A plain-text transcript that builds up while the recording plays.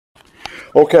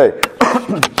Okay.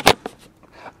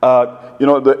 In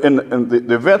the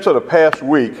events of the past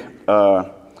week,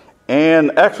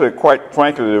 and actually, quite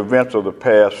frankly, the events of the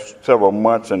past several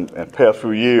months and past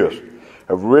few years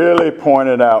have really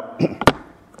pointed out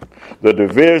the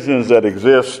divisions that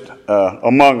exist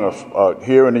among us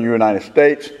here in the United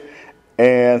States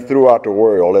and throughout the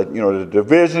world. The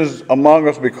divisions among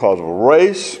us because of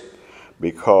race,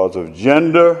 because of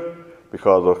gender,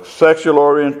 because of sexual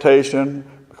orientation,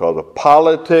 because of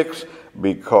politics,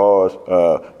 because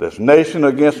there's nation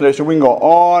against nation. We can go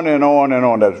on and on and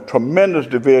on. There's tremendous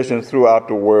divisions throughout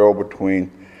the world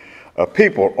between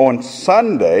people. On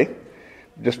Sunday,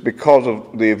 just because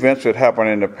of the events that happened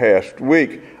in the past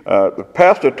week, the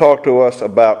pastor talked to us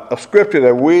about a scripture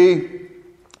that we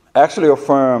actually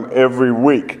affirm every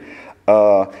week.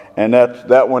 And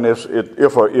that one is,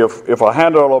 if I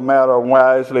handle a matter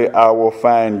wisely, I will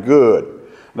find good.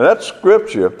 Now that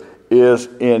scripture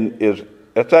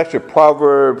it's actually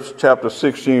Proverbs chapter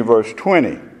 16, verse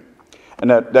 20. And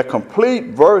that complete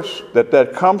verse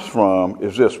that comes from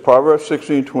is this, Proverbs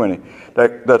 16, 20.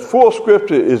 That full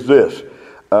scripture is this: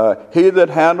 he that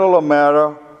handle a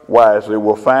matter wisely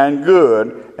will find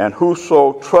good, and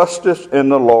whoso trusteth in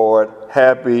the Lord,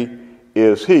 happy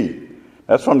is he.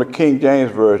 That's from the King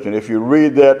James Version. If you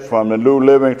read that from the New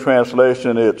Living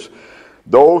Translation, it's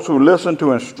those who listen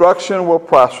to instruction will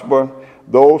prosper.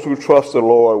 Those who trust the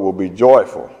Lord will be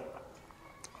joyful.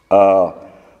 The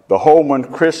Holman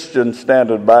Christian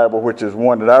Standard Bible, which is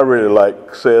one that I really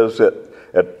like, says that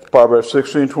at Proverbs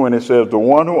 16:20 says, the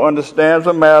one who understands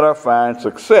a matter finds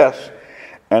success,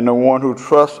 and the one who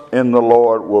trusts in the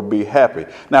Lord will be happy.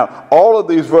 Now, all of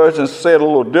these versions say it a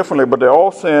little differently, but they're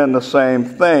all saying the same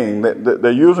thing.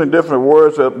 They're using different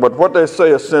words, but what they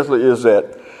say essentially is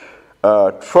that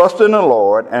trust in the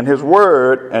Lord and His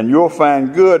Word, and you'll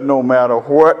find good no matter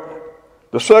what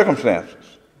the circumstances.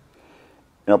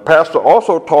 Pastor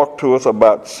also talked to us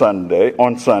about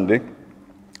on Sunday,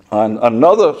 on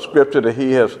another scripture that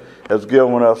he has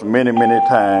given us many, many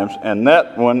times, and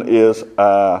that one is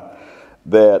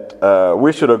that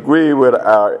we should agree with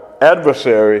our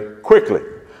adversary quickly.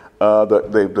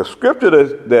 The scripture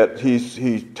that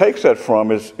he takes that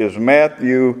from is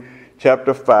Matthew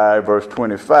chapter 5, verse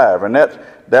 25, and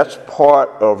that's part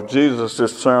of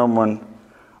Jesus' Sermon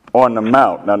on the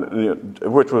Mount,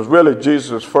 which was really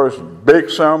Jesus' first big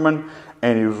sermon,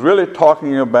 and he was really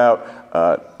talking about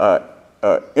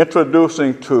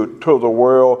introducing to the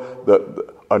world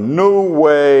a new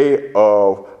way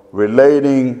of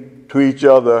relating to each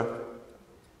other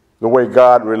the way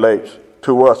God relates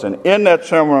to us. And in that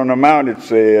Sermon on the Mount, it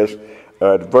says,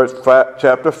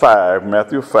 chapter 5,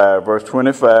 Matthew 5, verse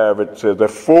 25, it says, the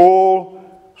full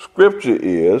scripture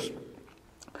is,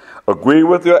 agree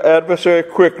with your adversary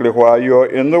quickly while you are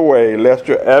in the way, lest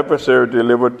your adversary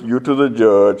deliver you to the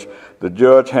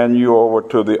judge hand you over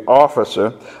to the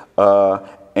officer,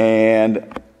 and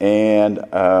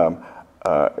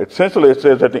essentially it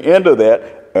says at the end of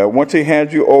that, once he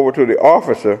hands you over to the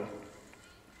officer,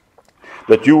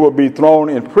 that you will be thrown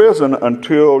in prison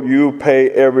until you pay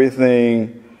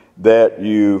everything that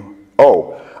you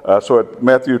owe. So at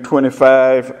Matthew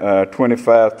 25,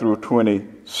 25 through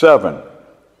 27.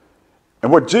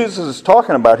 And what Jesus is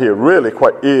talking about here really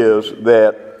is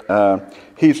that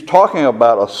he's talking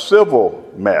about a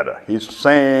civil matter. He's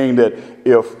saying that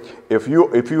if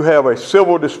you have a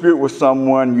civil dispute with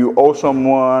someone, you owe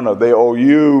someone or they owe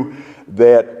you,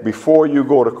 that before you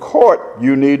go to court,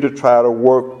 you need to try to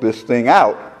work this thing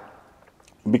out.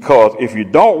 Because if you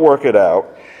don't work it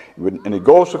out, and it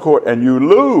goes to court and you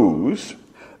lose,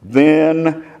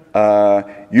 then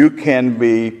you can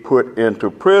be put into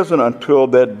prison until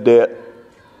that debt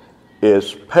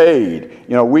is paid.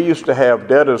 We used to have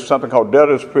something called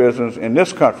debtors' prisons in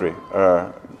this country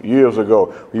years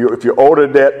ago. If you owed a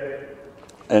debt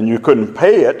and you couldn't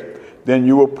pay it, then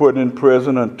you were put in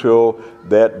prison until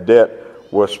that debt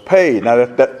was paid. Now,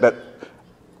 that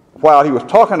while he was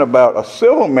talking about a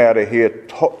civil matter here,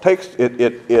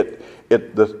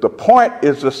 the point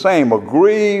is the same.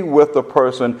 Agree with the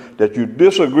person that you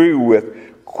disagree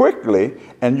with quickly,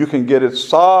 and you can get it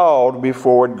solved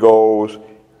before it goes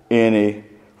any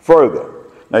further.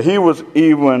 Now, he was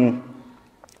even,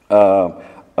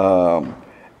 and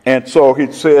so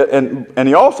he said, and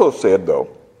he also said, though,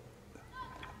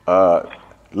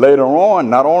 later on,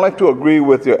 not only to agree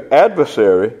with your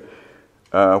adversary,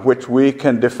 which we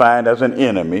can define as an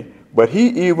enemy, but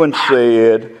he even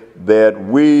said that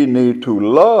we need to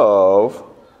love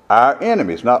our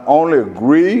enemies. Not only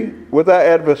agree with our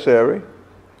adversary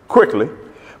quickly,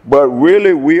 but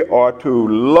really we are to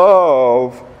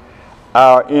love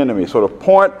our enemies. So the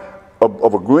point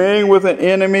of agreeing with an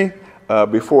enemy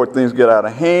before things get out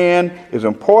of hand is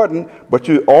important, but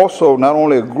you also not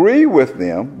only agree with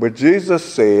them, but Jesus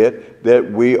said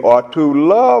that we are to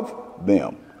love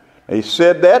them. He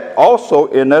said that also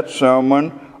in that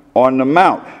Sermon on the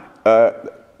Mount.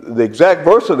 The exact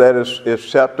verse of that is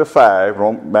chapter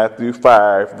 5, Matthew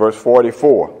 5, verse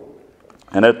 44.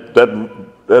 And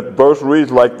that verse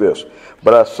reads like this: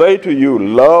 "But I say to you,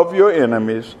 love your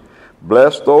enemies,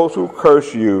 bless those who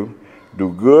curse you, do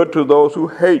good to those who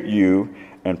hate you,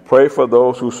 and pray for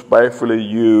those who spitefully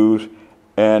use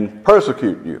and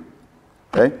persecute you."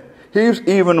 Okay? He's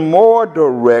even more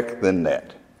direct than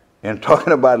that in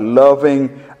talking about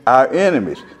loving our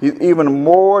enemies. He's even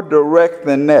more direct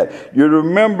than that. You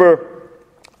remember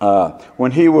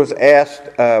when he was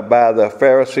asked by the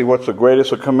Pharisee what's the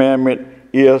greatest commandment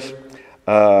is,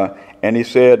 and he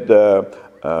said to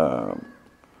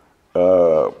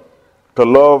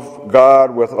love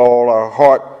God with all our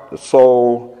heart, the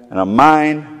soul, and our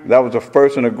mind. That was the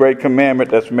first and a great commandment.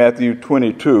 That's Matthew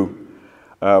 22,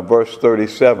 verse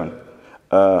 37.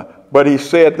 But he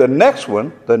said the next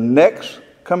one, the next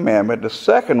commandment, the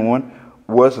second one,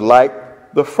 was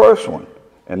like the first one.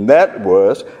 And that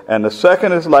was, and the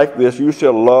second is like this: you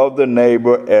shall love the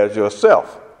neighbor as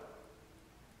yourself.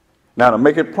 Now, to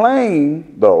make it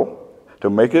plain, though,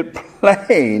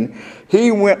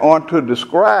 he went on to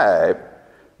describe,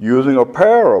 using a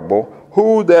parable,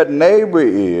 who that neighbor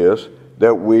is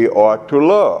that we are to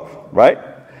love, right?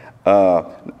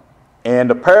 And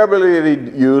the parable that he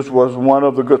used was one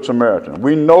of the Good Samaritans.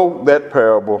 We know that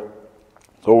parable,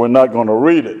 so we're not going to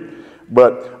read it.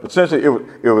 But essentially,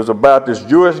 it was about this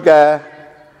Jewish guy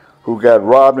who got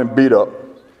robbed and beat up,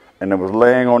 and it was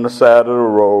laying on the side of the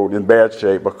road in bad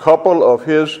shape. A couple of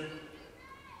his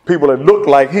people that looked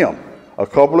like him, a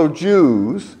couple of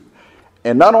Jews,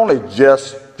 and not only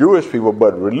just Jewish people,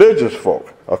 but religious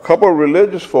folk. A couple of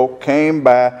religious folk came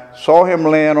by, saw him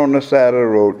laying on the side of the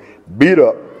road, beat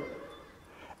up,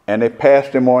 and they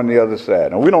passed him on the other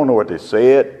side. And we don't know what they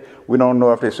said. We don't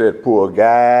know if they said poor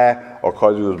guy or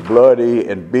because he was bloody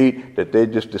and beat, that they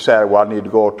just decided, well, I need to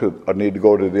go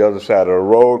to the other side of the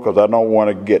road because I don't want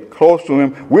to get close to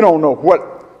him. We don't know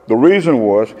what the reason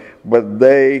was, but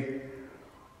they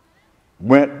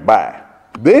went by.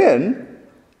 Then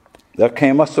there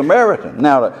came a Samaritan.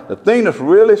 Now, the thing that's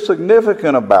really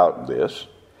significant about this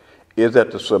is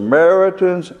that the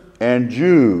Samaritans and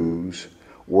Jews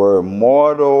were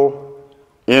mortal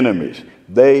enemies.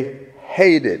 They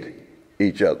hated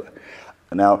each other.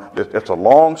 Now, it's a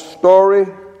long story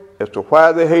as to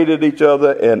why they hated each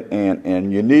other,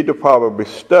 and you need to probably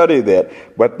study that.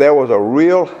 But there was a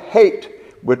real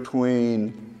hate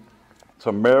between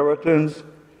Samaritans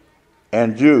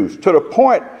and Jews, to the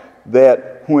point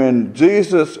that when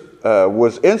Jesus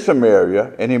was in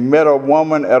Samaria and he met a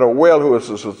woman at a well who was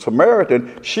a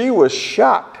Samaritan, she was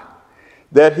shocked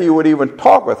that he would even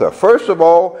talk with her. First of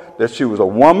all, that she was a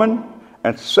woman,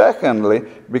 and secondly,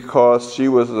 because she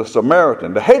was a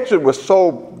Samaritan. The hatred was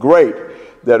so great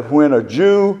that when a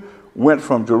Jew went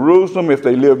from Jerusalem, if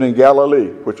they lived in Galilee,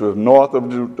 which was north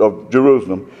of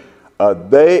Jerusalem,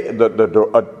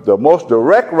 the most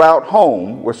direct route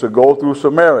home was to go through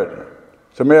Samaria.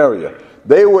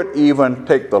 They would even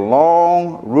take the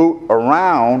long route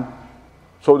around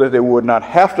so that they would not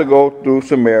have to go through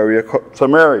Samaria,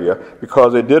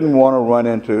 because they didn't want to run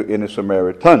into any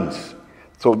Samaritans.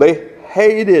 So they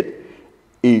hated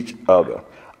each other.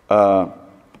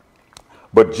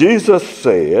 But Jesus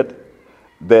said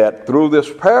that through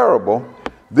this parable,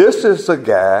 this is the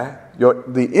guy,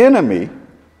 the enemy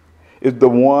is the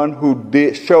one who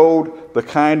showed the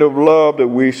kind of love that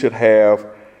we should have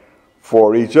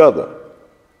for each other.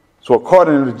 So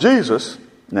according to Jesus,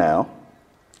 now,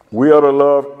 we are to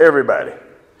love everybody.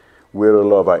 We're to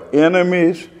love our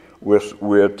enemies.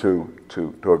 We're to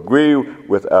agree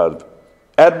with our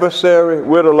adversary.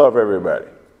 We're to love everybody.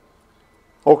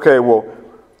 Okay, well,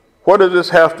 what does this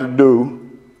have to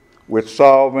do with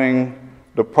solving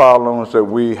the problems that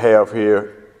we have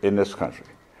here in this country?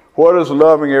 What does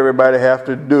loving everybody have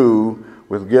to do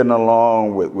with getting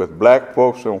along with black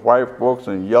folks and white folks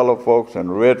and yellow folks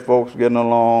and red folks getting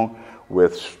along,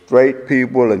 with straight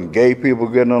people and gay people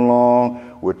getting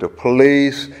along, with the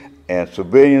police and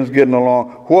civilians getting along?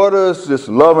 What does this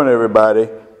loving everybody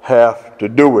have to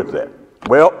do with that?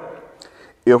 Well,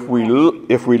 if we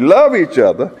love each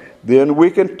other, then we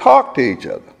can talk to each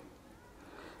other.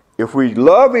 If we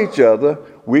love each other,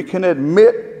 we can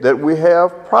admit that we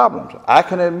have problems. I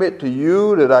can admit to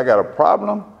you that I got a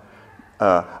problem.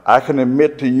 I can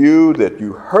admit to you that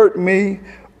you hurt me.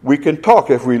 We can talk.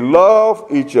 If we love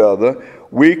each other,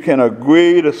 we can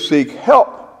agree to seek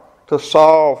help to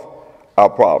solve our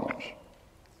problems.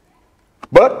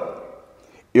 But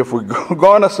if we're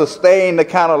going to sustain the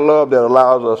kind of love that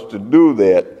allows us to do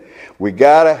that, we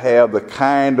got to have the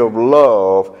kind of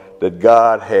love that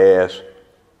God has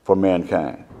for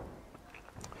mankind.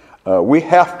 We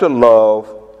have to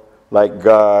love like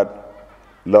God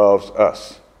loves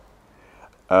us.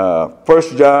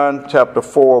 1 John chapter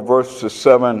 4, verses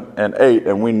 7 and 8,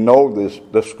 and we know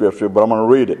this scripture, but I'm going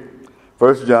to read it.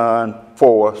 1 John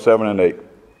 4, 7 and 8.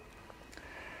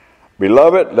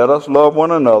 Beloved, let us love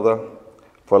one another,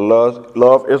 for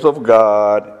love is of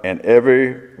God, and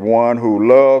everyone who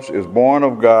loves is born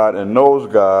of God and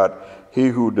knows God. He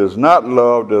who does not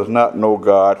love does not know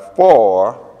God,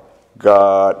 for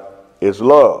God is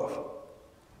love.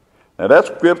 Now that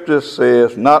scripture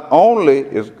says not only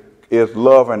is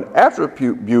love an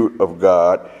attribute of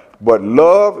God, but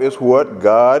love is what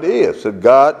God is. So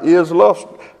God is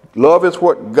love. Love is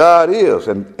what God is.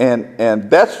 And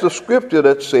that's the scripture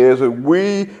that says that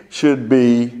we should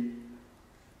be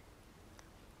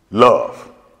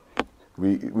love.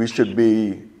 We should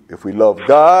be, if we love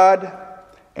God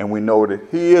and we know that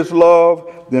He is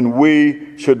love, then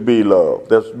we should be love.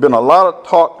 There's been a lot of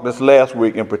talk this last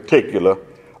week in particular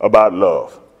about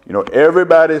love. You know,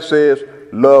 everybody says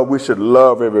love, we should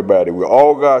love everybody. We're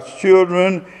all God's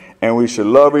children and we should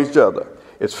love each other.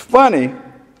 It's funny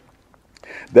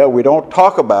that we don't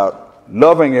talk about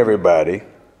loving everybody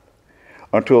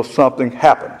until something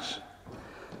happens.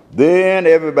 Then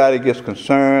everybody gets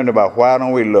concerned about why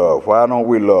don't we love, why don't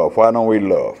we love, why don't we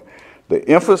love. The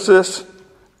emphasis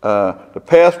the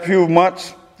past few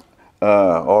months,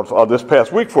 or this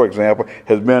past week, for example,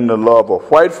 has been the love of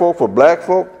white folk for black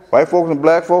folk. White folks and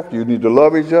black folk, you need to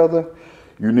love each other.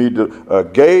 You need to,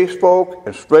 gay folk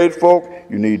and straight folk,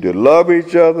 you need to love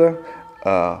each other.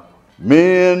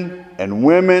 Men and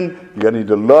women, you need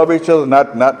to love each other,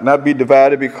 not be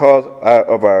divided because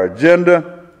of our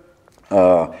agenda.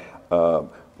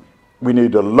 We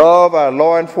need to love our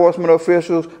law enforcement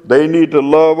officials. They need to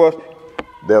love us.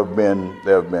 There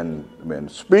have been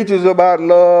speeches about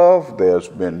love. There's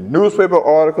been newspaper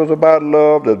articles about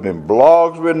love. There's been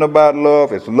blogs written about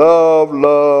love. It's love,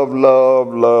 love,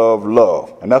 love, love,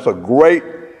 love. And that's a great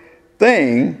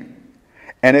thing.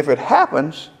 And if it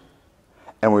happens,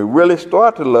 and we really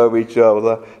start to love each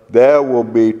other, there will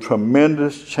be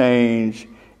tremendous change,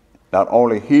 not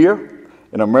only here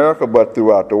in America, but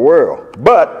throughout the world.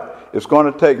 But it's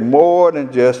going to take more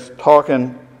than just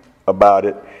talking about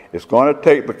it. It's going to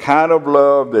take the kind of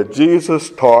love that Jesus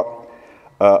taught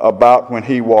about when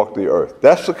He walked the earth.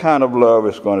 That's the kind of love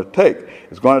it's going to take.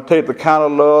 It's going to take the kind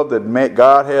of love that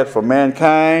God has for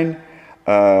mankind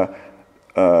to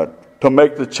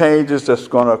make the changes that's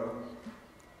going to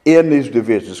end these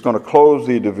divisions. It's going to close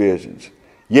these divisions.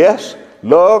 Yes,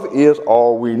 love is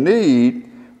all we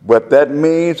need, but that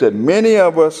means that many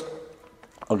of us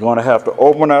are going to have to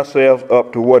open ourselves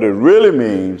up to what it really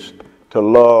means to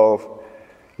love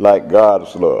like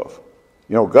God's love.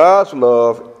 You know, God's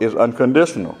love is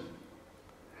unconditional.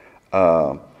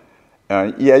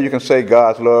 Yeah, you can say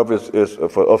God's love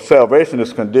of salvation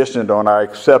is conditioned on our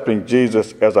accepting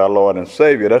Jesus as our Lord and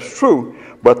Savior. That's true.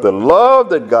 But the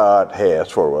love that God has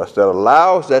for us that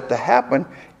allows that to happen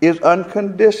is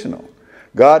unconditional.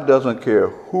 God doesn't care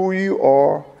who you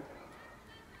are,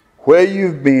 where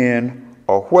you've been,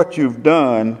 or what you've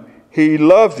done. He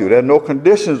loves you. There are no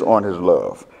conditions on His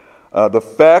love. The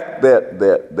fact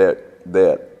that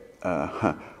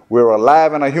we're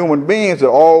alive and are human beings, that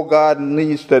all God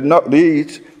needs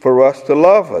for us to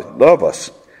love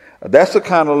us. That's the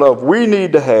kind of love we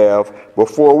need to have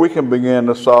before we can begin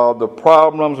to solve the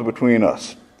problems between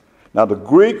us. Now, the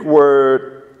Greek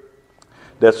word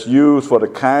that's used for the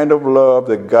kind of love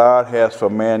that God has for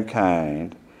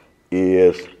mankind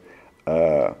is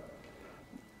the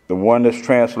one that's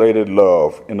translated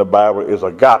love in the Bible is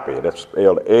agape. That's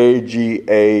spelled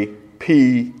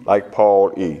A-G-A-P, like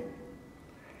Paul E.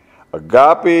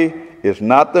 Agape is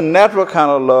not the natural kind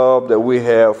of love that we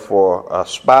have for a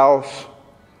spouse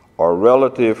or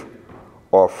relative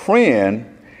or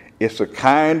friend. It's the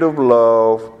kind of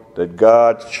love that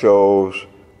God chose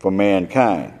for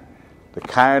mankind. The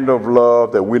kind of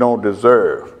love that we don't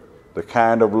deserve. The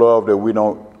kind of love that we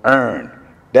don't earn.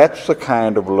 That's the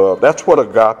kind of love. That's what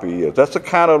agape is. That's the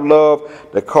kind of love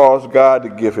that caused God to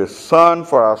give His Son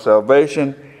for our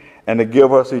salvation and to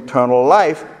give us eternal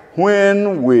life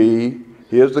when we,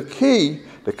 here's the key,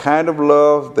 the kind of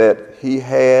love that He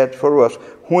had for us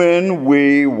when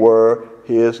we were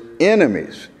His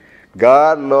enemies.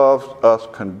 God loves us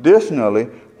conditionally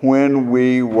when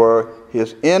we were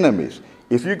His enemies.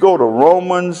 If you go to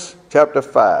Romans chapter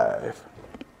 5,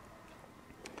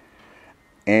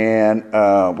 And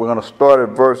we're going to start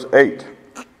at verse 8.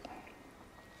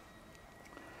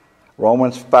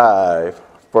 Romans 5,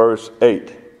 verse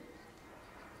 8.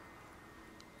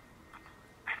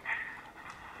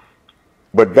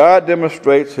 But God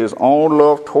demonstrates his own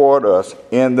love toward us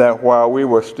in that while we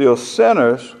were still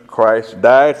sinners, Christ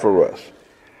died for us.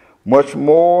 Much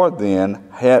more then,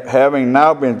 having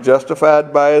now been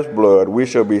justified by his blood, we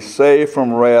shall be saved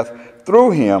from wrath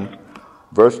through him.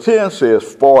 Verse 10 says,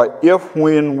 for if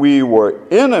when we were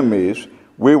enemies,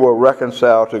 we were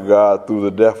reconciled to God through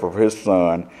the death of his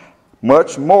Son,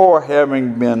 much more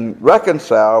having been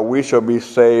reconciled, we shall be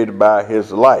saved by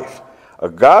his life.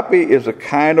 Agape is a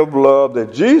kind of love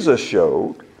that Jesus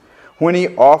showed when he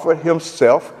offered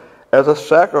himself as a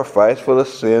sacrifice for the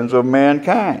sins of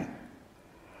mankind.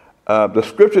 The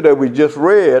scripture that we just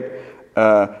read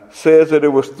says that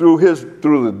it was through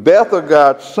the death of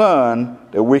God's Son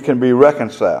that we can be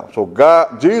reconciled. So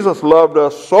Jesus loved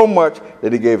us so much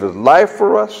that he gave his life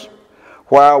for us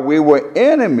while we were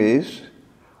enemies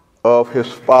of his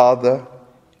Father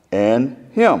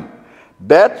and him.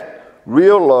 That's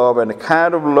real love and the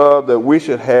kind of love that we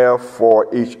should have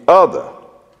for each other,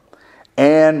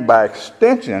 and by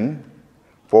extension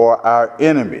for our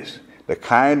enemies. The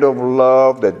kind of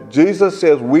love that Jesus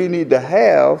says we need to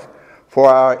have for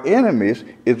our enemies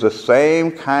is the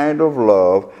same kind of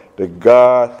love that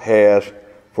God has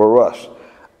for us.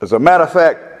 As a matter of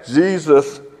fact,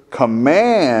 Jesus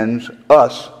commands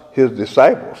us, his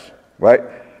disciples, right,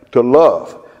 to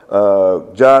love.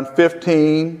 John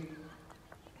 15,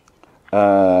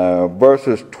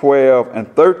 verses 12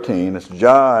 and 13. It's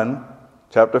John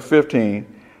chapter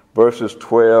 15, verses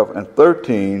 12 and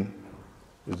 13.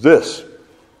 This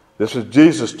is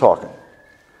Jesus talking.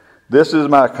 This is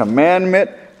my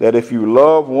commandment, that if you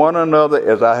love one another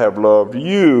as I have loved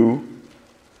you,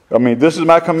 this is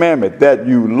my commandment, that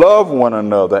you love one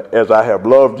another as I have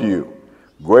loved you.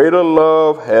 Greater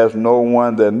love has no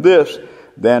one than this,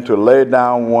 than to lay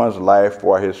down one's life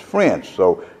for his friends.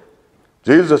 So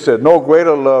Jesus said, no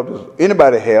greater love does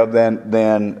anybody have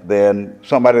than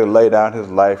somebody to lay down his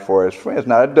life for his friends.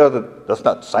 Now, that's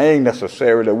not saying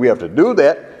necessarily that we have to do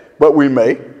that, but we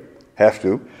may have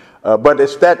to. But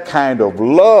it's that kind of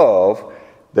love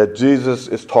that Jesus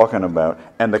is talking about,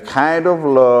 and the kind of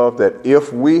love that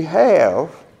if we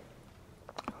have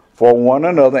for one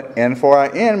another and for our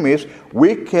enemies,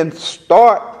 we can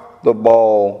start the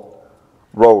ball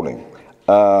rolling.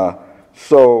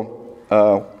 So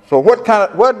what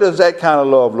does that kind of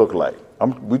love look like?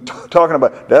 We're talking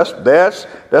about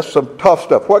that's some tough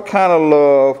stuff. What kind of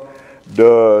love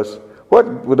does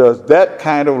that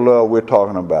kind of love we're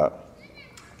talking about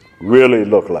really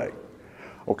look like?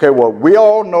 Okay, well, we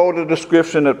all know the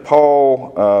description that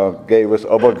Paul gave us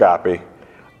of agape.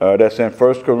 That's in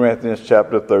 1 Corinthians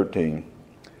chapter 13.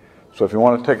 So if you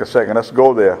want to take a second, let's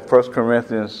go there. 1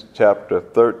 Corinthians chapter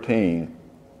 13.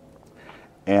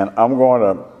 And I'm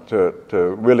going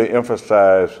to really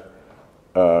emphasize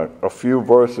a few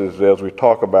verses as we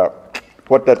talk about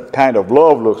what that kind of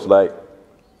love looks like,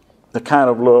 the kind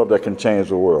of love that can change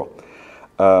the world.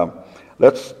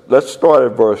 Let's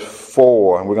start at verse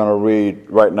 4, and we're going to read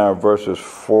right now verses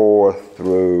 4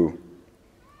 through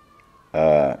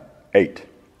 8.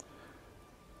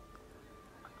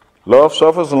 Love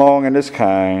suffers long and is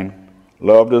kind.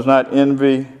 Love does not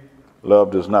envy.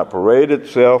 Love does not parade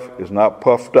itself, is not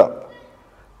puffed up,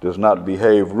 does not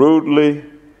behave rudely,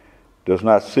 does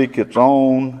not seek its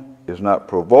own, is not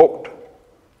provoked,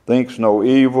 thinks no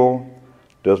evil,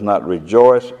 does not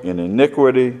rejoice in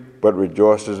iniquity, but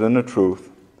rejoices in the truth,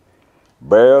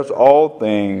 bears all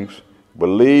things,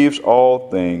 believes all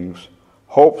things,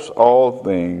 hopes all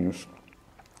things,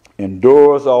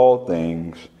 endures all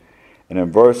things. And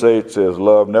in verse 8 says,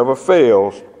 love never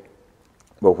fails,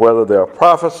 but whether there are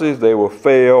prophecies, they will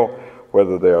fail.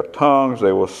 Whether there are tongues,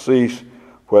 they will cease.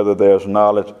 Whether there's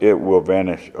knowledge, it will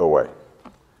vanish away.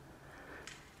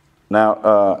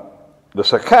 Now, the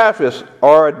psychiatrist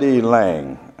R.D.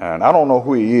 Laing, and I don't know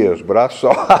who he is, but I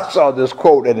saw this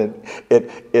quote and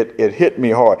it hit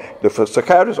me hard. The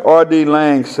psychiatrist R.D.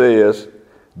 Laing says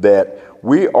that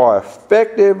we are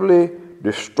effectively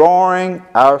destroying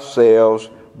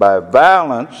ourselves by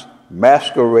violence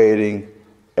masquerading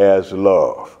as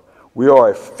love. We are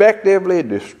effectively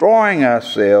destroying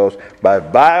ourselves by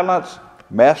violence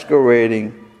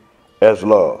masquerading as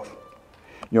love.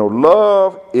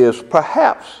 Love is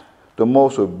perhaps the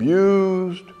most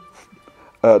abused,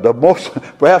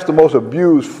 perhaps the most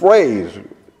abused phrase,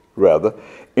 rather,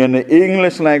 in the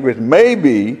English language.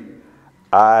 Maybe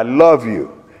I love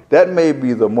you. That may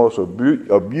be the most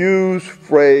abused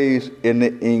phrase in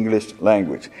the English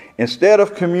language. Instead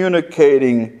of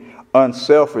communicating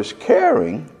unselfish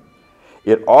caring,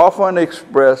 it often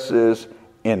expresses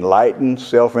enlightened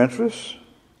self-interest,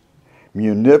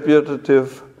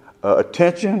 manipulative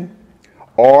attention,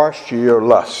 or sheer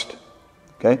lust.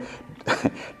 Okay,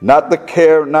 not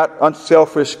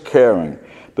unselfish caring.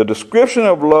 The description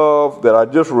of love that I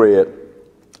just read,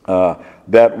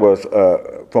 that was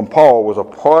from Paul, was a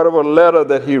part of a letter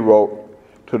that he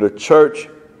wrote to the church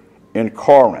in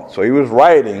Corinth. So he was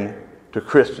writing to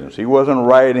Christians. He wasn't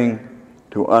writing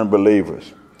to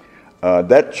unbelievers.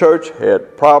 That church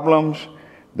had problems.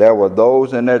 There were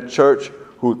those in that church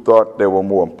who thought they were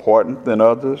more important than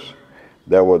others.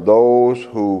 There were those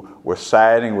who were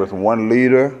siding with one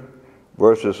leader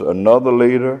versus another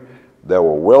leader. There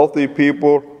were wealthy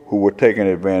people who were taking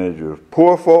advantage of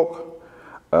poor folk.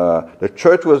 The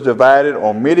church was divided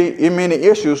on many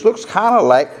issues. Looks kind of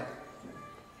like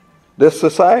this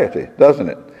society, doesn't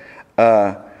it?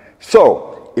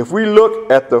 So, if we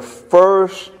look at the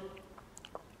first,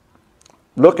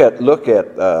 look at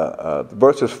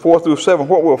verses 4 through 7,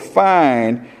 what we'll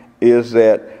find is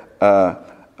that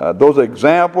those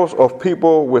examples of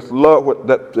people with love,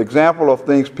 that example of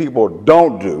things people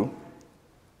don't do,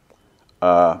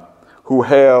 who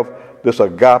have this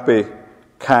agape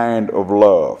kind of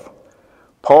love.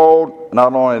 Paul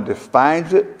not only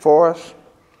defines it for us,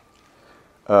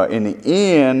 in the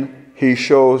end, he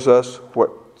shows us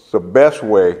what's the best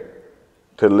way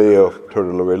to live, to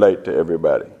relate to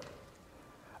everybody.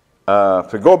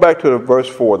 To go back to verse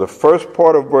 4, the first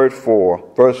part of verse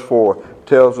 4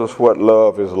 tells us what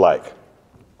love is like.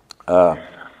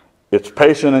 It's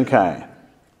patient and kind,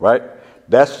 right?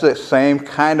 That's the same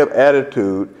kind of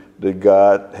attitude that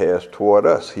God has toward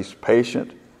us. He's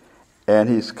patient and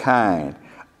he's kind.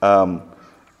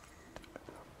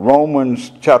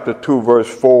 Romans chapter 2 verse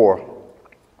 4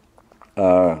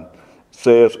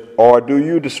 says, "Or do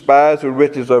you despise the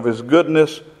riches of his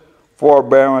goodness,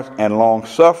 forbearance, and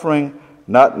long-suffering,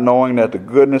 not knowing that the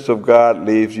goodness of God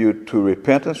leads you to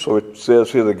repentance?" So it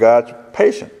says here that God's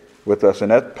patient with us,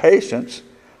 and that patience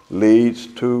leads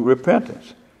to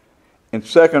repentance. In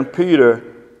 2 Peter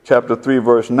chapter 3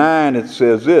 verse 9, it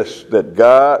says this, that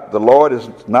God, the Lord, is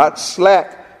not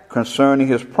slack concerning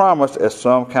his promise, as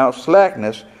some count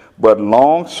slackness, but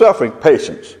long-suffering,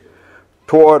 patience,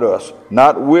 toward us,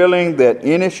 not willing that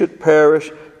any should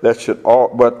perish,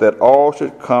 but that all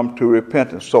should come to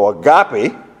repentance. So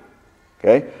agape,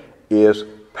 okay, is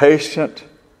patient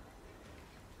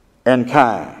and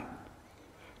kind.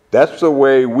 That's the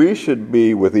way we should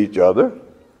be with each other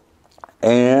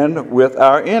and with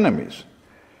our enemies.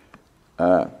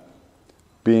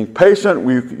 Being patient,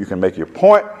 you can make your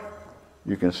point,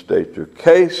 you can state your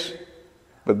case,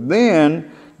 but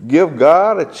then give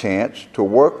God a chance to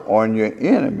work on your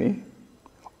enemy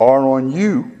or on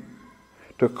you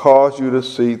to cause you to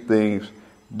see things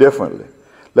differently.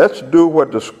 Let's do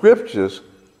what the scriptures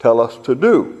tell us to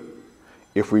do.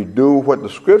 If we do what the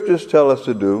scriptures tell us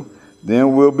to do,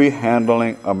 then we'll be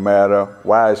handling a matter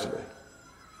wisely.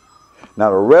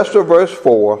 Now the rest of verse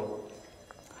 4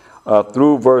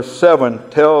 through verse 7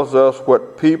 tells us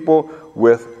what people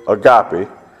with agape,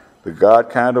 the God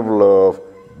kind of love,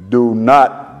 do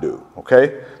not do.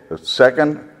 Okay? The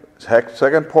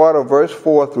second part of verse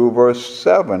 4 through verse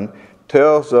 7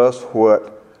 tells us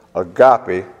what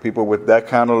agape, people with that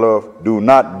kind of love, do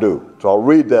not do. So I'll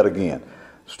read that again,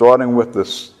 starting with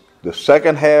the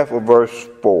second half of verse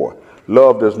 4.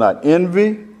 Love does not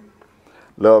envy.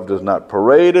 Love does not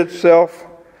parade itself.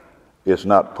 It's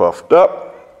not puffed up.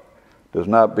 Does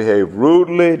not behave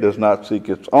rudely. Does not seek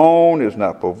its own. Is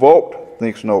not provoked.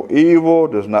 Thinks no evil.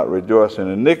 Does not rejoice in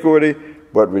iniquity,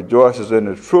 but rejoices in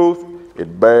the truth.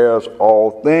 It bears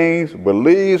all things,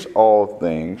 believes all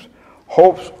things,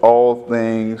 hopes all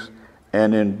things,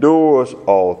 and endures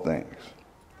all things.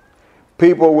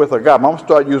 People with agape. I'm going to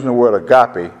start using the word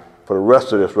agape for the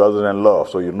rest of this rather than love,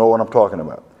 so you know what I'm talking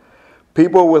about.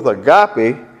 People with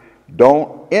agape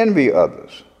don't envy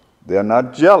others. They're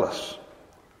not jealous.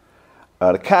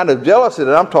 The kind of jealousy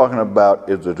that I'm talking about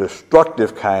is the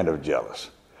destructive kind of jealous.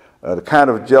 The kind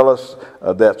of jealous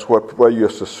that's where you're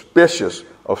suspicious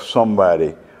of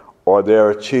somebody or their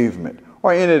achievement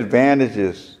or any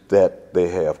advantages that they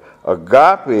have.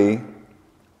 Agape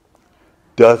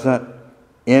doesn't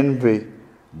envy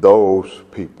those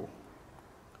people.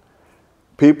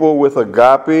 People with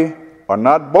agape are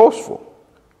not boastful.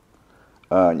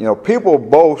 People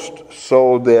boast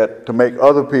so that to make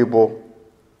other people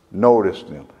notice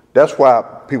them. That's why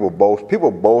people boast.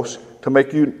 People boast to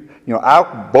make you,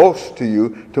 I'll boast to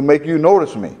you to make you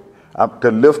notice me.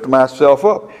 to lift myself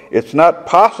up. It's not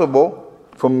possible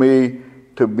for me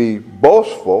to be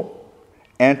boastful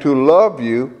and to love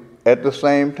you at the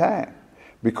same time.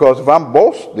 Because if I'm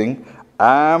boasting,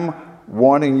 I'm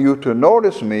wanting you to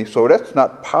notice me, so that's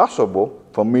not possible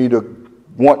for me to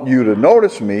want you to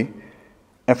notice me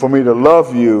and for me to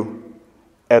love you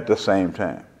at the same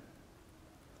time.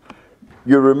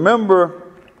 You remember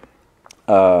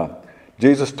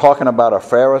Jesus talking about a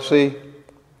Pharisee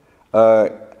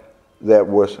that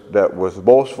was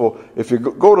boastful. If you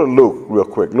go to Luke real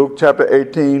quick, Luke chapter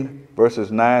 18,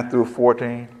 verses 9 through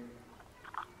 14.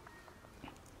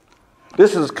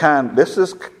 This is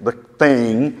the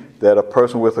thing that a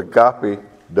person with agape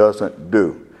doesn't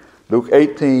do. Luke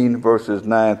 18, verses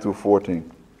 9 through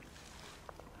 14.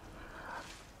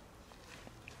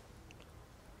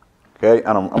 Okay,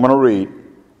 and I'm going to read.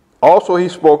 Also he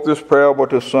spoke this parable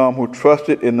to some who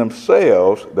trusted in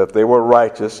themselves that they were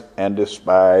righteous and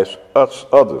despised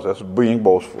others. That's being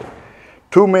boastful.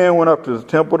 2 men went up to the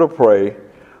temple to pray,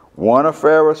 one a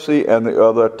Pharisee and the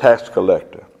other a tax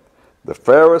collector. The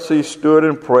Pharisee stood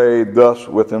and prayed thus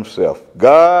with himself,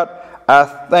 God, I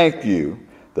thank you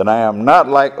that I am not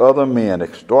like other men,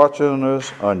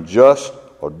 extortioners, unjust,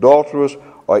 adulterers,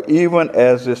 or even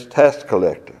as this tax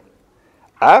collector.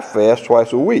 I fast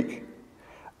twice a week.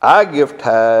 I give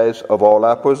tithes of all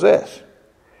I possess.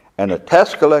 And the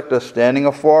tax collector, standing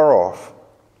afar off,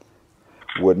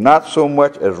 would not so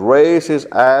much as raise his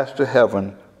eyes to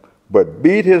heaven, but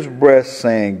beat his breast,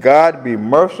 saying, God, be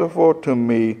merciful to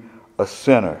me, a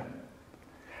sinner.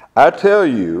 I tell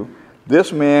you,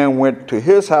 this man went to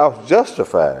his house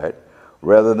justified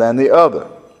rather than the other.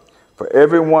 For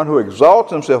everyone who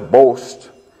exalts himself boasts,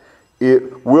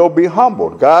 it will be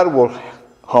humbled. God will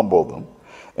humble them.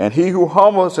 And he who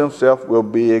humbles himself will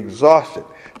be exhausted.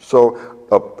 So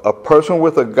a person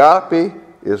with agape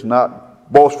is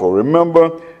not boastful.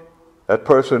 Remember, that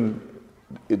person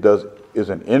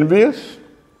isn't envious,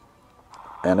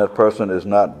 and that person is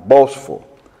not boastful.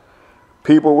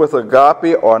 People with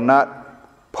agape are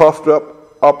not puffed up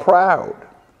or proud.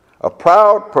 A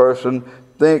proud person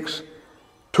thinks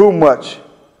too much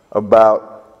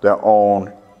about their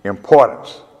own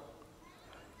importance.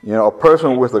 You know, a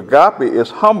person with agape is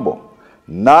humble,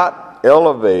 not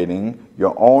elevating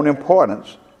your own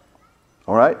importance.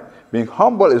 All right? Being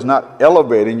humble is not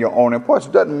elevating your own importance.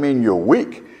 It doesn't mean you're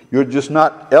weak. You're just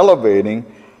not elevating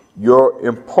your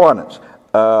importance.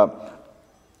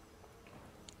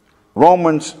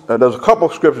 Romans, there's a couple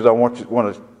of scriptures I want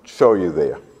to show you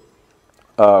there.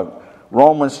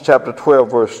 Romans chapter 12,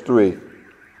 verse 3.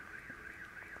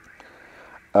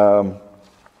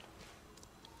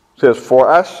 Says, for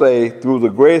I say, through the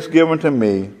grace given to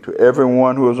me, to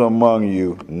everyone who is among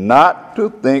you, not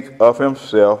to think of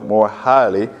himself more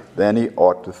highly than he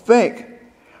ought to think,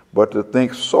 but to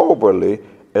think soberly,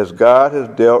 as God has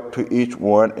dealt to each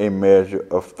one a measure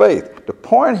of faith. The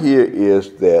point here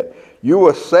is that you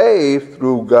were saved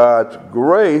through God's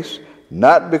grace,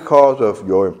 not because of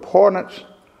your importance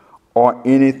or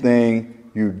anything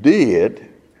you did,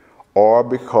 or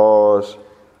because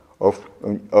of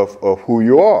who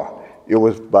you are. It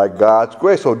was by God's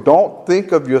grace. So don't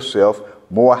think of yourself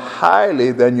more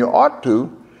highly than you ought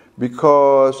to,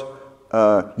 because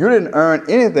you didn't earn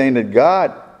anything that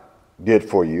God did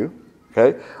for you.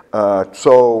 Okay?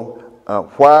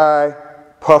 Why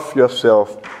puff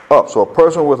yourself up? So a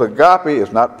person with agape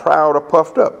is not proud or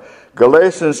puffed up.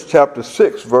 Galatians chapter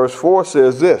 6, verse 4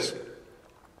 says this,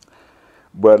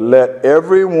 but let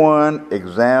everyone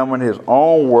examine his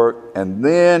own work, and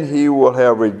then he will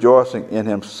have rejoicing in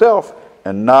himself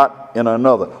and not in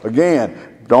another.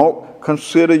 Again, don't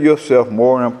consider yourself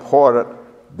more important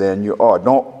than you are.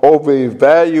 Don't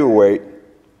over-evaluate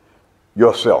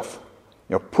yourself.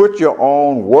 You know, put your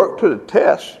own work to the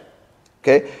test,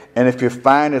 okay? And if you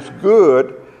find it's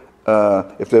good,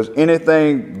 if there's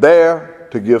anything there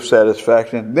to give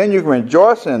satisfaction, then you can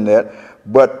rejoice in that.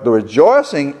 But the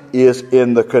rejoicing is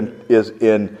in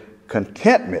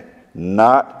contentment,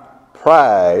 not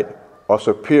pride or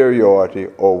superiority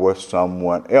over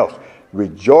someone else.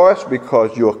 Rejoice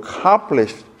because you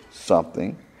accomplished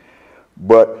something,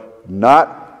 but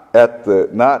not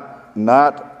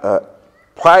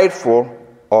prideful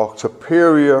or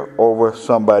superior over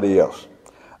somebody else.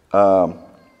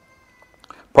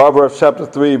 Proverbs chapter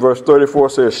 3, verse 34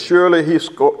 says, surely he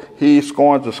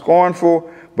scorns the scornful,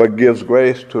 but gives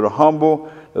grace to the humble.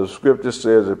 As the scripture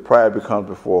says that pride comes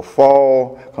before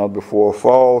a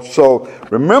fall. So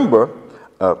remember,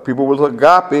 people with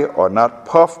agape are not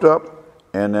puffed up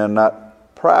and they're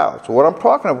not proud. So what I'm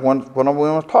talking about, what I'm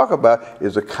going to talk about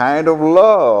is the kind of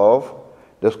love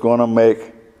that's going to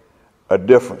make a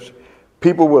difference.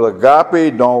 People with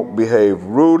agape don't behave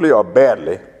rudely or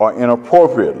badly or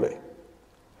inappropriately.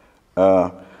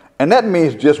 And that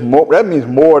means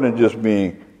more than just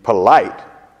being polite.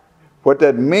 What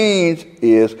that means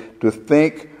is to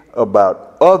think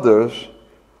about others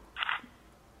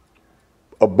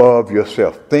above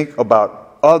yourself. Think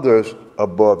about others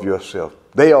above yourself.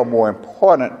 They are more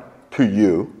important to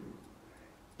you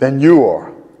than you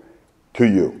are to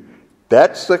you.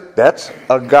 That's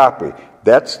agape.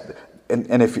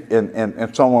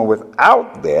 And someone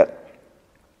without that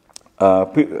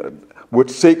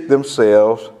would seek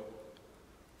themselves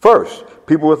first.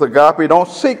 People with agape don't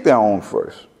seek their own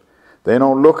first. They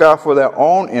don't look out for their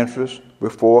own interests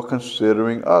before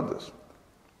considering others.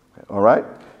 All right?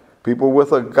 People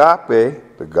with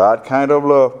agape, the God kind of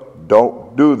love,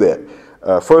 don't do that.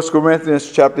 1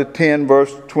 Corinthians chapter 10,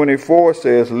 verse 24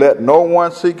 says, "Let no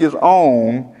one seek his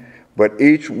own, but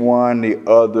each one the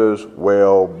other's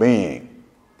well-being."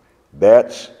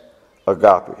 That's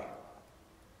agape.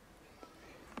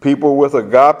 People with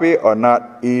agape are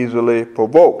not easily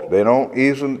provoked. They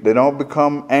don't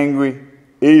become angry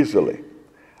easily.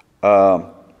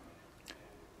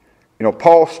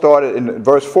 Paul started in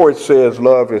verse 4. It says,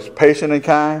 "Love is patient and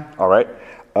kind." All right.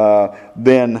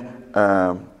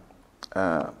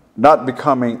 Not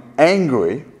becoming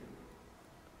angry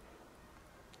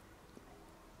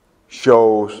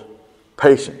shows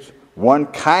patience. One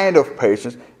kind of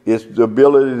patience is the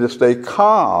ability to stay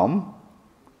calm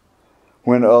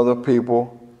when other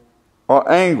people are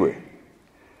angry.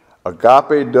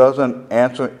 Agape doesn't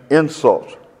answer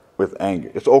insults with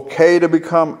anger. It's okay to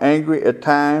become angry at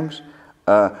times,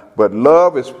 but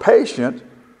love is patient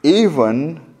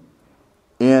even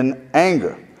in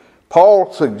anger.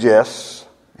 Paul suggests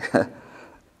to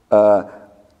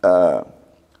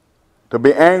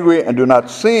be angry and do not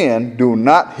sin.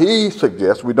 He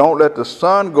suggests we don't let the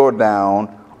sun go down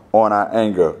on our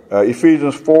anger.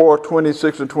 Ephesians 4,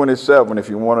 26 and 27, if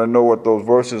you want to know what those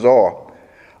verses are.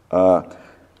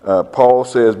 Paul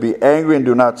says, "Be angry and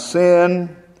do not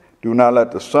sin. Do not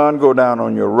let the sun go down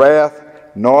on your wrath,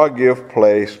 nor give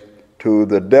place to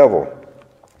the devil."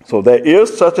 So there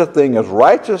is such a thing as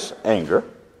righteous anger,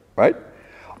 right?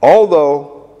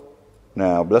 Although,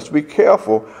 now let's be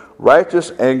careful,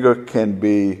 righteous anger can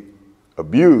be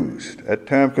abused. That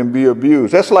term can be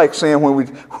abused. That's like saying when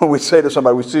we say to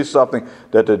somebody, we see something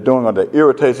that they're doing or that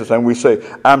irritates us, and we say,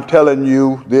 "I'm telling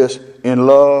you this in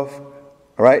love,"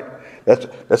 right?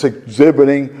 That's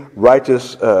exhibiting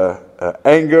righteous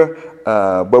anger,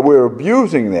 but we're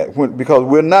abusing that because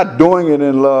we're not doing it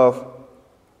in love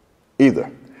either.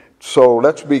 So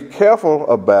let's be careful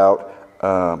about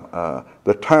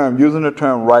using the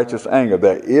term righteous anger.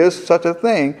 There is such a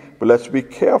thing, but let's be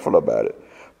careful about it.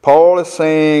 Paul is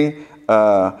saying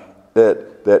that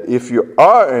if you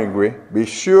are angry, be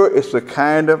sure it's the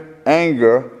kind of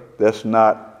anger that's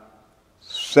not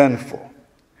sinful.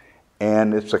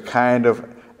 And it's a kind of,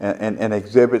 and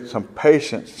exhibit some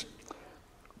patience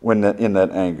in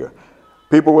that anger.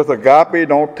 People with agape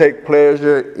don't take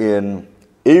pleasure in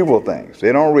evil things.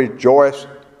 They don't rejoice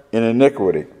in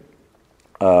iniquity.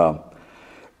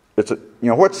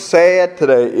 What's sad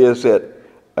today is that,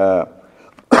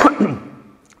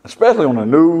 especially on the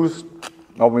news,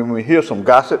 or when we hear some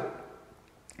gossip,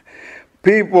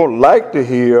 people like to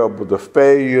hear about the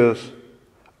failures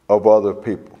of other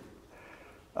people.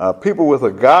 People with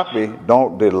agape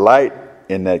don't delight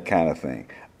in that kind of thing.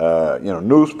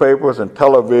 Newspapers and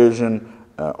television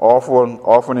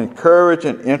often encourage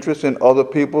an interest in other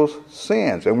people's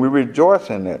sins, and we rejoice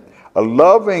in that. A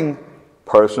loving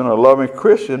person, a loving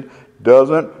Christian,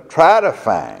 doesn't try to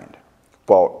find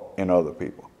fault in other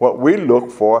people. What we look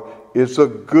for is the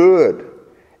good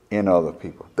in other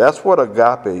people. That's what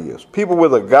agape is. People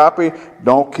with agape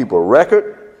don't keep a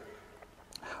record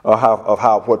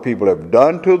of what people have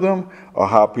done to them or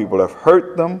how people have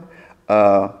hurt them.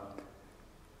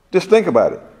 Just think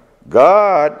about it.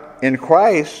 God in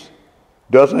Christ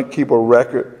doesn't keep a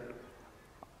record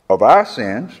of our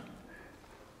sins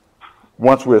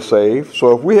once we're saved.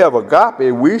 So if we have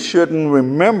agape, we shouldn't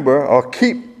remember or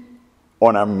keep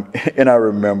in our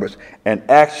remembrance an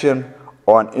action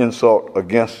or an insult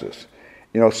against us.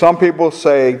 Some people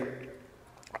say,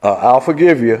 "I'll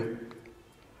forgive you,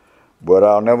 but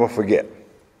I'll never forget."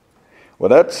 Well,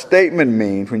 that statement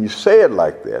means, when you say it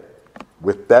like that,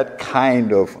 with that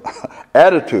kind of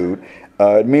attitude,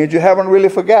 it means you haven't really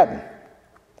forgotten.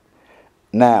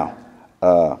 Now,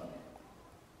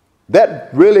 that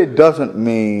really doesn't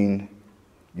mean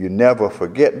you never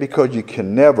forget, because you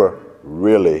can never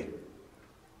really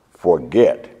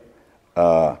forget.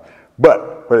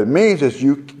 But what it means is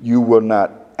you will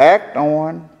not act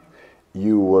on,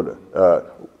 you would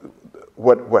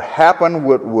what happened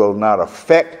will not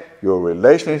affect your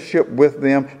relationship with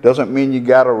them. Doesn't mean you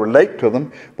got to relate to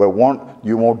them, but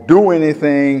you won't do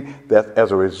anything that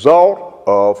as a result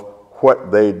of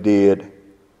what they did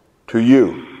to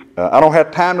you. I don't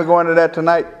have time to go into that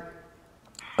tonight,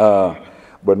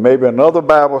 but maybe another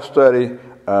Bible study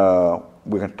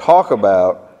we can talk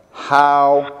about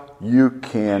how you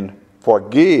can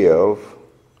forgive,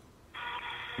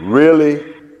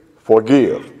 really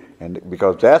forgive. And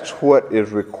because that's what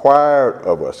is required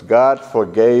of us. God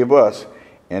forgave us,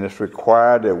 and it's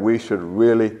required that we should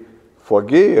really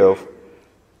forgive.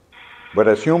 But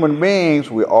as human beings,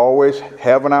 we always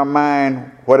have in our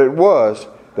mind what it was.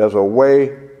 There's a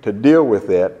way to deal with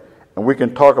that, and we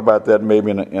can talk about that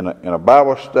maybe in a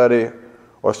Bible study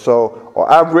or so.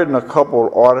 Or I've written a couple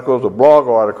of articles, or blog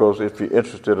articles, if you're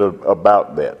interested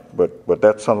about that. But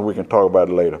that's something we can talk about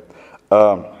later.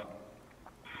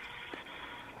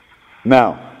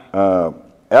 Now,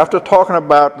 after talking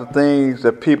about the things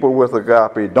that people with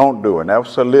agape don't do, and that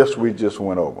was the list we just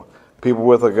went over. People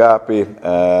with agape,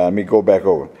 let me go back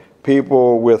over.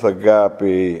 People with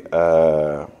agape,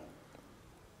 I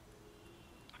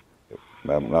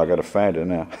got to find it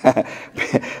now.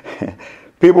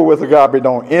 People with agape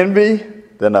don't envy,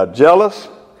 they're not jealous,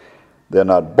 they're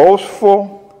not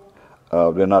boastful,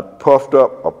 they're not puffed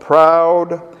up or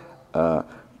proud.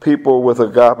 People with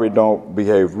agape don't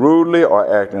behave rudely or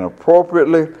act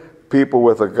inappropriately. People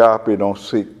with agape don't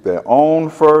seek their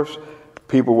own first.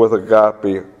 People with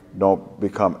agape don't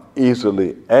become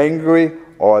easily angry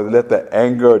or let the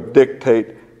anger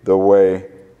dictate the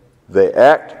way they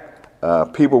act.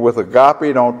 People with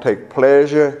agape don't take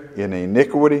pleasure in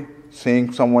iniquity,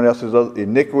 seeing someone else's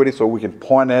iniquity so we can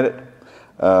point at it.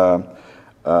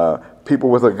 People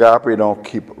with agape don't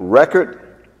keep record.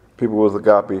 People with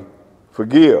agape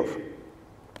forgive.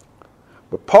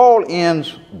 But Paul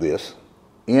ends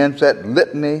that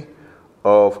litany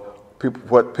of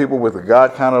what people with a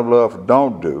God kind of love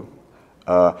don't do.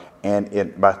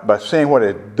 And by saying what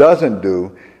it doesn't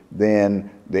do, then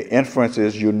the inference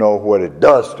is you know what it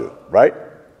does do, right?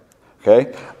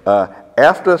 Okay?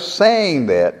 After saying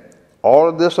that, all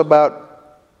of this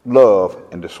about love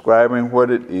and describing what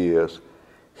it is,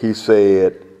 he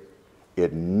said,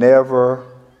 it never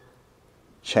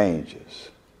changes.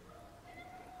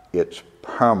 It's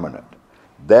permanent.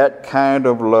 That kind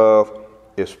of love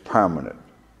is permanent.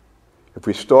 If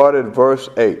we start at verse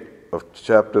 8 of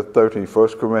chapter 13, 1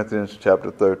 Corinthians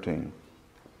chapter 13.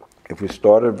 If we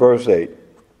start at verse 8.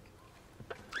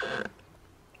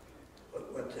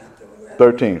 What chapter was that?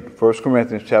 13. 1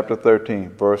 Corinthians chapter 13,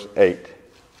 verse 8.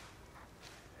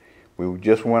 We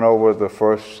just went over the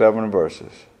first 7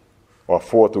 verses, or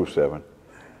 4 through 7.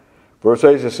 Verse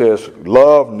 8 it says,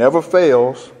 love never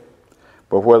fails,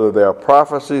 but whether there are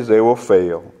prophecies, they will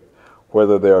fail.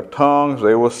 Whether there are tongues,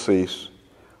 they will cease.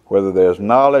 Whether there is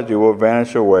knowledge, it will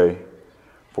vanish away.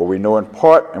 For we know in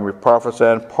part, and we prophesy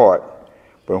in part.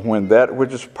 But when that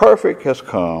which is perfect has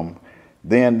come,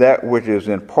 then that which is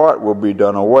in part will be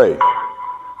done away.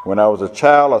 When I was a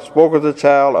child, I spoke as a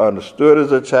child, I understood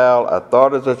as a child, I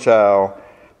thought as a child.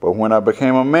 But when I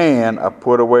became a man, I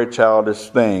put away childish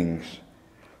things.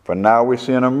 For now we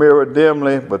see in a mirror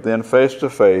dimly, but then face to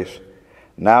face.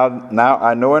 Now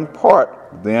I know in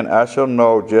part, then I shall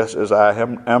know just as I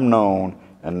am known.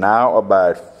 And now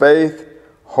abide faith,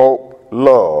 hope,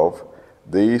 love,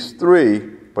 these 3,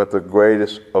 but the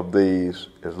greatest of these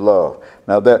is love.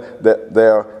 Now there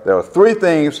are 3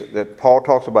 things that Paul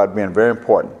talks about being very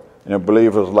important in a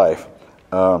believer's life.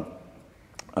 And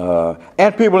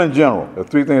people in general. The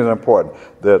 3 things are important.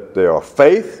 That they are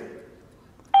faith,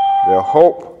 their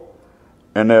hope,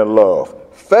 and their love.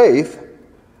 Faith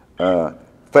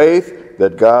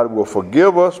that God will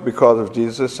forgive us because of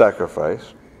Jesus'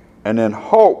 sacrifice, and then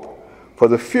hope for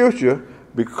the future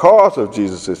because of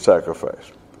Jesus'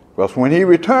 sacrifice. Because when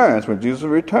Jesus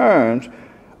returns,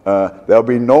 there'll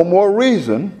be no more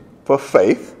reason for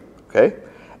faith, okay?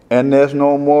 And there's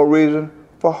no more reason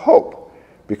for hope.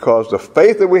 Because the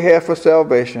faith that we have for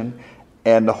salvation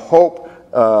and the hope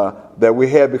that we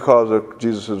have because of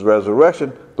Jesus'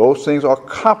 resurrection, those things are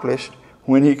accomplished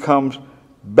when he comes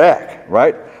back,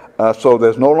 right? So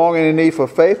there's no longer any need for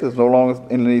faith, there's no longer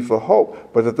any need for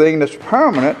hope. But the thing that's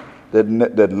permanent,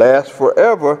 that lasts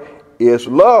forever, is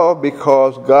love,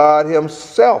 because God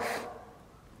himself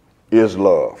is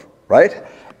love, right?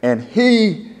 And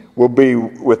he will be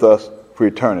with us for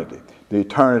eternity, the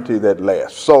eternity that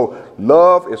lasts. So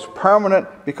love is permanent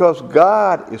because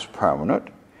God is permanent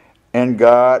and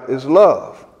God is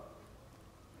love.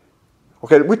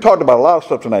 Okay, we talked about a lot of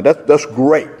stuff tonight. That's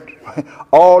great.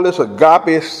 All this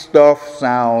agape stuff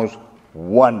sounds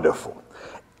wonderful.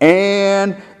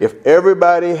 And if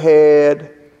everybody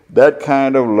had that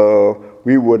kind of love,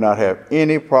 we would not have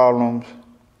any problems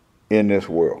in this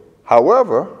world.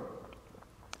 However,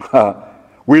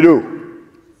 we do.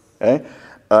 Okay?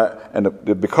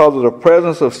 Because of the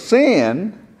presence of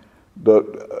sin,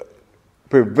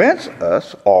 prevents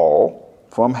us all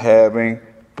from having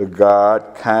the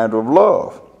God kind of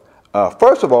love.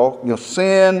 First of all,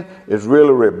 sin is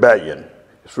really rebellion.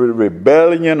 It's really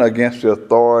rebellion against the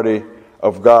authority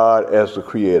of God as the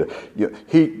Creator.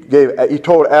 He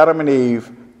told Adam and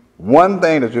Eve one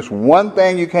thing. There's just one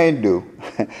thing you can't do,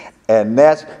 and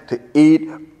that's to eat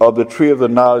of the tree of the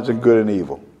knowledge of good and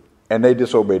evil. And they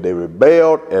disobeyed. They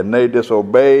rebelled and they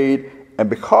disobeyed, and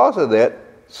because of that,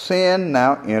 sin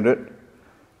now entered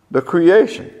the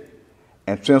creation.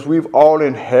 And since we've all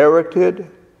inherited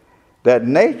that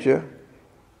nature,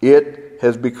 it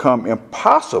has become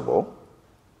impossible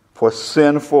for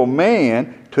sinful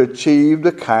man to achieve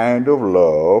the kind of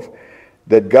love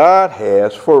that God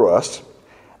has for us,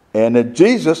 and that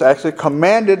Jesus actually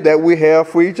commanded that we have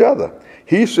for each other.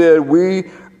 He said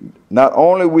not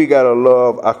only we got to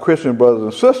love our Christian brothers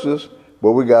and sisters,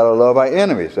 but we got to love our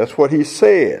enemies. That's what he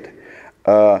said.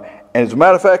 And as a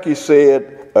matter of fact, he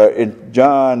said in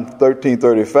John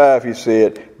 13:35, he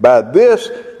said, "By this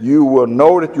you will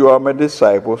know that you are my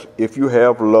disciples if you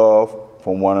have love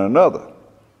for one another."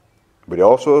 But he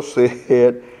also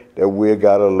said that we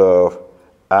got to love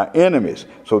our enemies.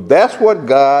 So that's what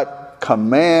God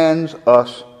commands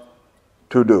us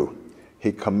to do.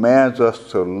 He commands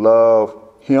us to love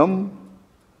him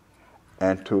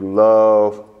and to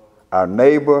love our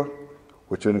neighbor,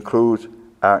 which includes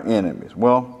our enemies.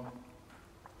 Well,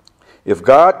 if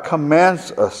God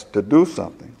commands us to do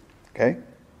something, okay,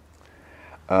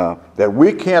 that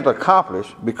we can't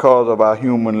accomplish because of our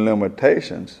human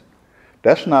limitations,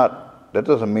 that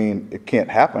doesn't mean it can't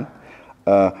happen.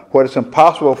 What is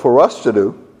impossible for us to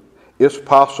do is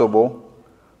possible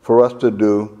for us to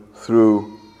do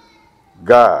through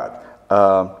God.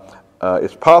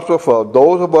 It's possible for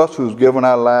those of us who's given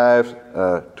our lives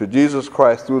to Jesus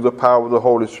Christ through the power of the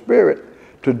Holy Spirit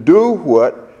to do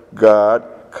what God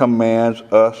commands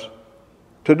us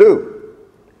to do.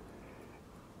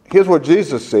 Here's what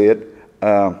Jesus said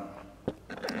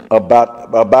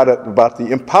about the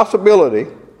impossibility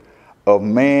of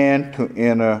man to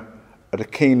enter the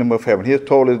kingdom of heaven. He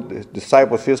told his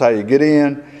disciples, here's how you get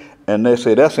in, and they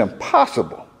say, that's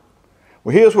impossible.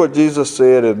 Well, here's what Jesus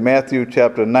said in Matthew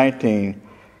chapter 19,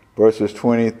 verses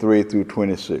 23 through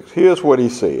 26. Here's what he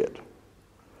said.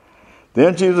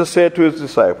 Then Jesus said to his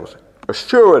disciples,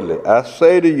 "Assuredly, I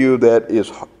say to you that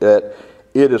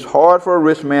it is hard for a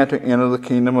rich man to enter the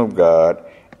kingdom of God.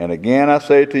 And again, I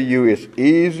say to you, it's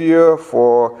easier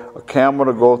for a camel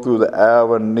to go through the eye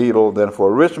of a needle than for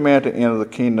a rich man to enter the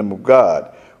kingdom of God."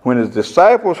 When his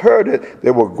disciples heard it, they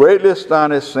were greatly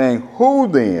astonished, saying, "Who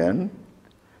then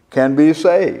can be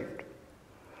saved?"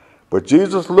 But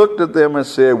Jesus looked at them and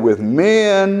said, "With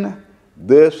men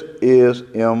this is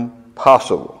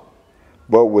impossible,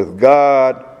 but with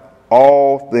God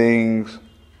all things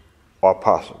are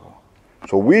possible."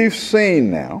 So we've seen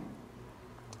now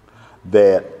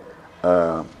that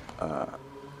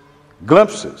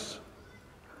glimpses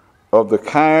of the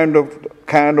kind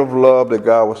of love that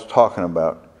God was talking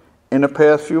about in the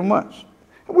past few months.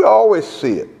 We always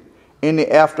see it in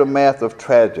the aftermath of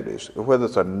tragedies, whether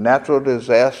it's a natural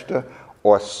disaster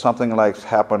or something like's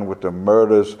happened with the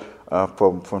murders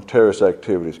from terrorist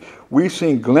activities. We've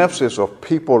seen glimpses of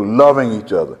people loving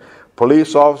each other,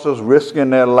 police officers risking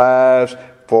their lives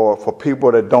for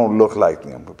people that don't look like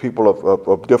them, for people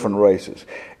of different races.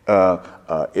 For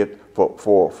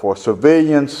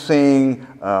civilians seeing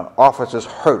officers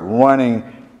hurt, running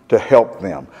to help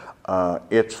them.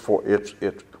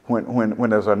 When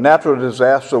there's a natural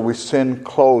disaster, we send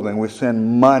clothing, we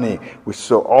send money, we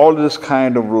show all this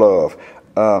kind of love.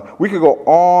 We could go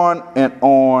on and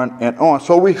on and on.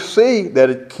 So we see that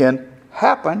it can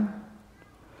happen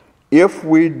if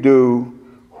we do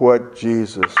what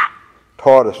Jesus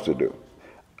taught us to do.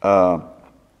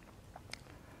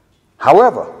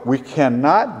 However, we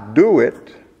cannot do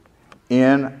it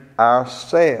in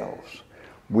ourselves.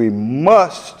 We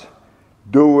must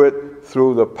do it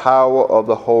through the power of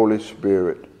the Holy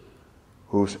Spirit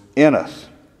who's in us.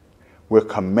 We're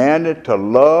commanded to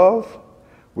love.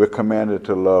 We're commanded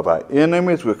to love our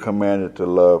enemies. We're commanded to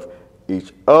love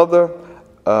each other.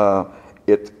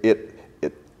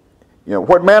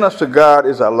 What matters to God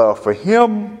is our love for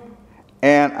Him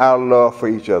and our love for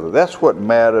each other. That's what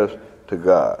matters to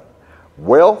God.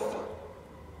 Wealth,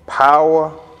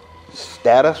 power,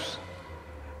 status,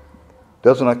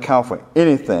 doesn't account for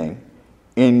anything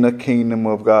in the kingdom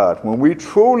of God. When we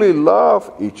truly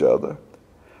love each other,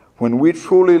 when we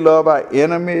truly love our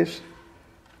enemies,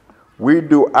 we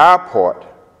do our part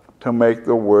to make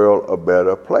the world a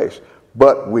better place.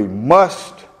 But we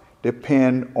must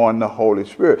depend on the Holy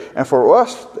Spirit. And for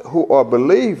us who are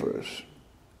believers,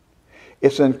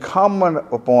 it's incumbent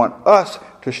upon us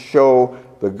to show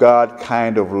the God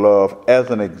kind of love as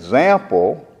an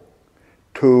example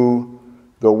to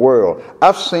the world.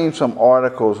 I've seen some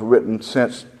articles written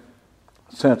since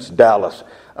Dallas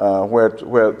where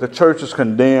the church is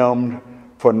condemned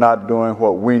for not doing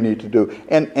what we need to do.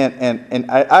 And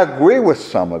I agree with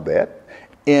some of that,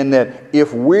 in that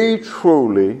if we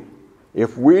truly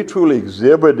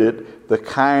exhibited the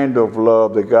kind of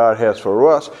love that God has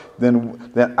for us,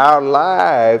 then our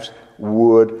lives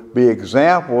would be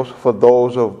examples for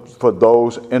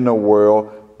those in the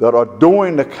world that are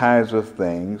doing the kinds of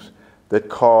things that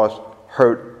cause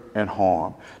hurt and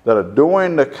harm, that are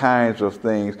doing the kinds of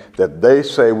things that they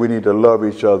say we need to love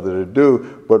each other to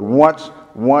do, but once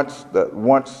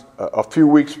a few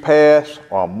weeks pass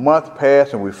or a month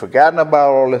pass and we've forgotten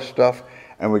about all this stuff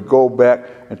and we go back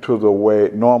into the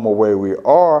normal way we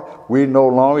are, we no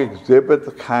longer exhibit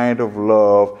the kind of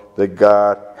love that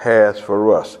God has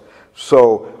for us.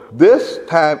 So this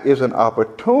time is an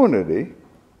opportunity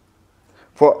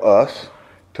for us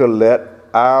to let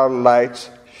our lights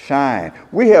shine.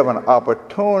 We have an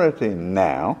opportunity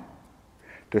now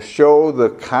to show the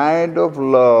kind of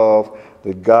love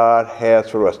that God has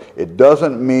for us. It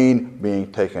doesn't mean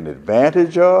being taken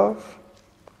advantage of.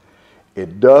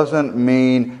 It doesn't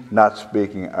mean not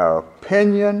speaking our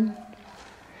opinion.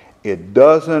 It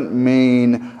doesn't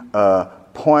mean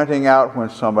pointing out when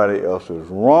somebody else is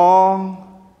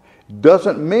wrong. It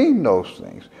doesn't mean those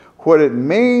things. What it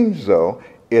means, though,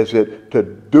 is it to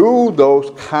do those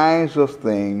kinds of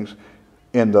things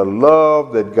in the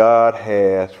love that God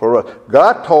has for us.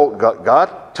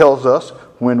 God tells us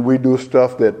when we do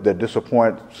stuff that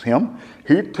disappoints him.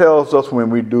 He tells us when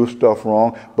we do stuff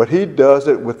wrong, but he does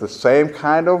it with the same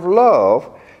kind of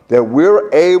love that we're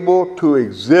able to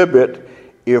exhibit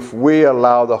if we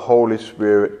allow the Holy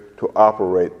Spirit to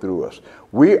operate through us.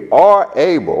 We are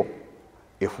able,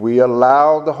 if we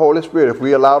allow the Holy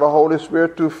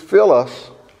Spirit to fill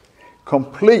us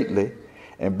completely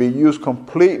and be used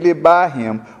completely by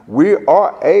him, we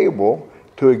are able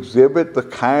to exhibit the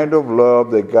kind of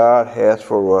love that God has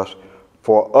for us,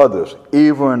 for others,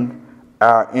 even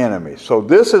our enemies. So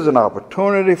this is an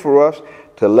opportunity for us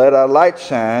to let our light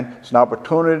shine. It's an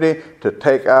opportunity to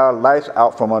take our lights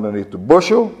out from underneath the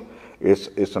bushel.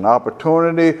 It's an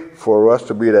opportunity for us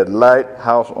to be that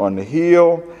lighthouse on the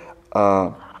hill.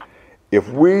 If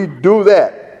we do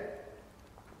that,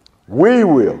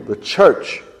 the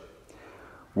church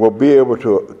will be able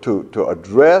to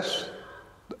address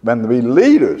and be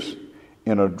leaders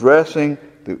in addressing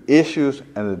the issues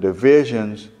and the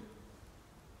divisions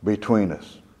between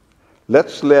us.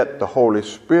 Let's let the Holy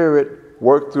Spirit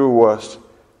work through us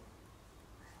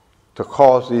to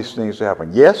cause these things to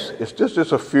happen. Yes, it's just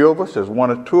a few of us, there's one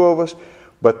or two of us,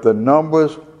 but the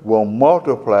numbers will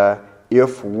multiply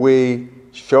if we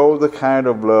show the kind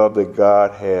of love that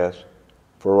God has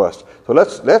for us. So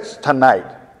let's tonight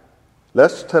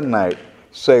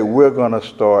say we're going to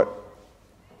start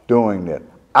doing that.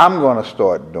 I'm going to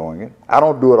start doing it. I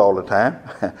don't do it all the time.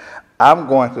 I'm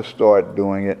going to start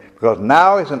doing it because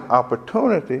now is an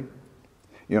opportunity,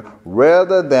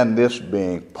 rather than this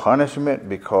being punishment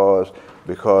because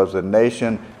the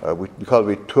nation, because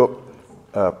we took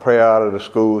prayer out of the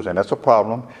schools, and that's a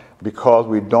problem. Because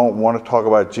we don't want to talk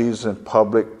about Jesus in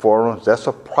public forums, that's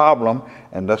a problem,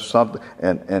 and that's something.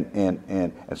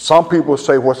 And some people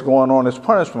say what's going on is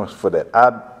punishment for that.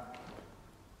 I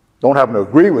don't happen to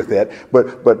agree with that,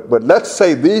 but let's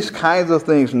say these kinds of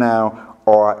things now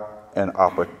are an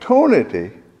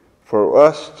opportunity for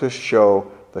us to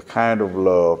show the kind of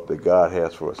love that God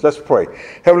has for us. Let's pray.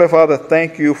 Heavenly Father,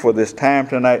 thank you for this time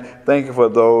tonight. Thank you for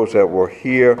those that were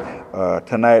here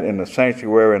tonight in the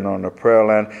sanctuary and on the prayer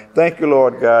line. Thank you,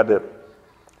 Lord God, that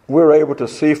we're able to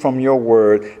see from your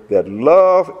word that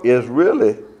love is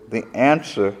really the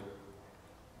answer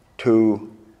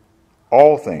to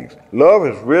all things. Love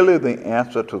is really the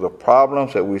answer to the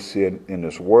problems that we see in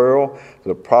this world,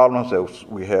 the problems that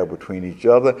we have between each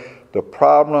other, the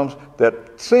problems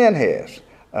that sin has.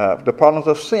 The problems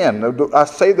of sin. I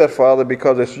say that, Father,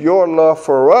 because it's your love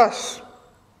for us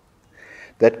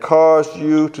that caused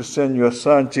you to send your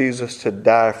Son Jesus to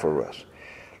die for us.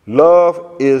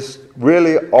 Love is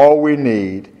really all we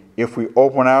need if we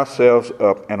open ourselves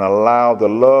up and allow the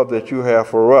love that you have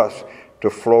for us to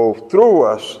flow through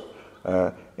us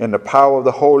in the power of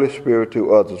the Holy Spirit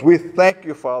to others. We thank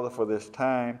you, Father, for this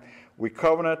time. We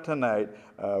covenant tonight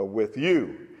with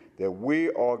you that we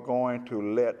are going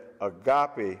to let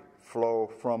agape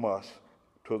flow from us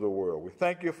to the world. We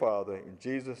thank you, Father. In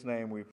Jesus' name we